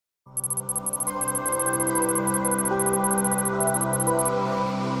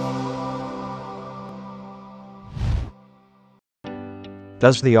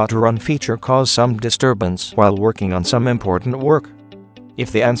Does the AutoRun feature cause some disturbance while working on some important work?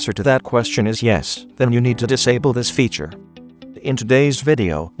 If the answer to that question is yes, then you need to disable this feature. In today's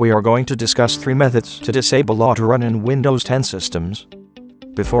video, we are going to discuss 3 methods to disable AutoRun in Windows 10 systems.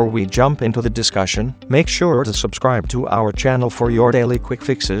 Before we jump into the discussion, make sure to subscribe to our channel for your daily quick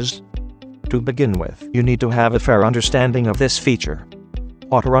fixes. To begin with, you need to have a fair understanding of this feature.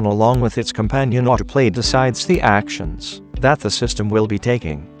 AutoRun, along with its companion autoplay, decides the actions that the system will be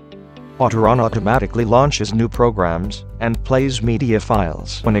taking. AutoRun automatically launches new programs and plays media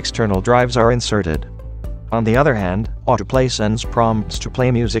files when external drives are inserted. On the other hand, autoplay sends prompts to play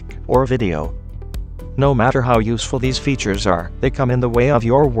music or video. No matter how useful these features are, they come in the way of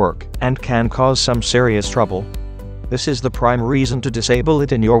your work and can cause some serious trouble. This is the prime reason to disable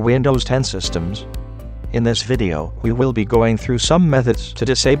it in your Windows 10 systems. In this video, we will be going through some methods to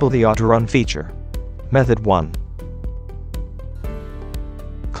disable the AutoRun feature. Method 1.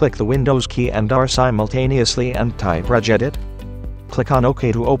 Click the Windows key and R simultaneously and type Regedit. Click on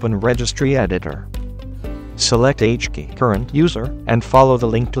OK to open Registry Editor. Select H key, current user, and follow the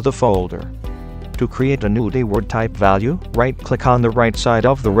link to the folder. To create a new dword type value, right-click on the right side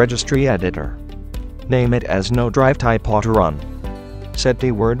of the Registry Editor. Name it as No Drive Type AutoRun. Set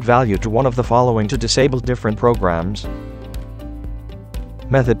dword value to one of the following to disable different programs.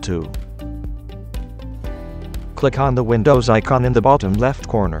 Method 2. Click on the Windows icon in the bottom left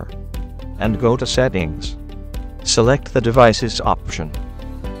corner and go to Settings. Select the Devices option.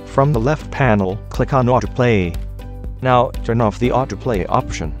 From the left panel, click on Autoplay. Now, turn off the Autoplay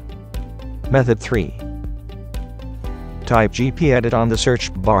option. Method 3. Type gpedit on the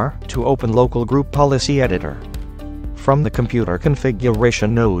search bar to open Local Group Policy Editor. From the Computer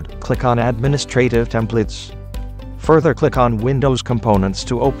Configuration node, click on Administrative Templates. Further, click on Windows Components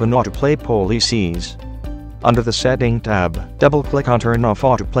to open Autoplay Policies. Under the Setting tab, double-click on Turn Off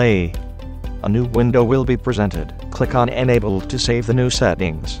Autoplay. A new window will be presented. Click on Enable to save the new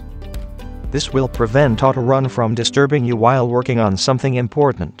settings. This will prevent AutoRun from disturbing you while working on something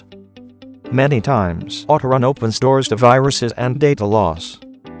important. Many times, AutoRun opens doors to viruses and data loss.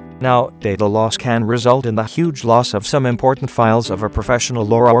 Now, data loss can result in the huge loss of some important files of a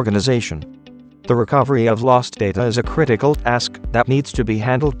professional or organization. The recovery of lost data is a critical task that needs to be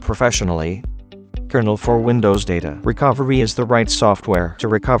handled professionally. Kernel for Windows Data Recovery is the right software to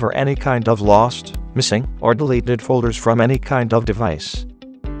recover any kind of lost, missing, or deleted folders from any kind of device.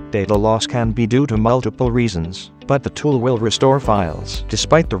 Data loss can be due to multiple reasons, but the tool will restore files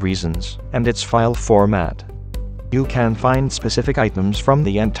despite the reasons and its file format. You can find specific items from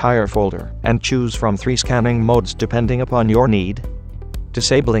the entire folder and choose from 3 scanning modes depending upon your need.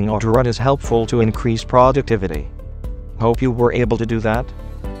 Disabling AutoRun is helpful to increase productivity. Hope you were able to do that.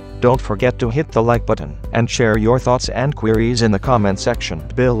 Don't forget to hit the like button and share your thoughts and queries in the comment section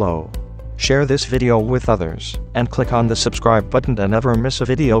below. Share this video with others, and click on the subscribe button to never miss a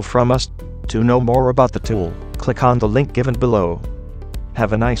video from us. To know more about the tool, click on the link given below.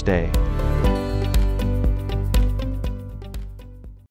 Have a nice day.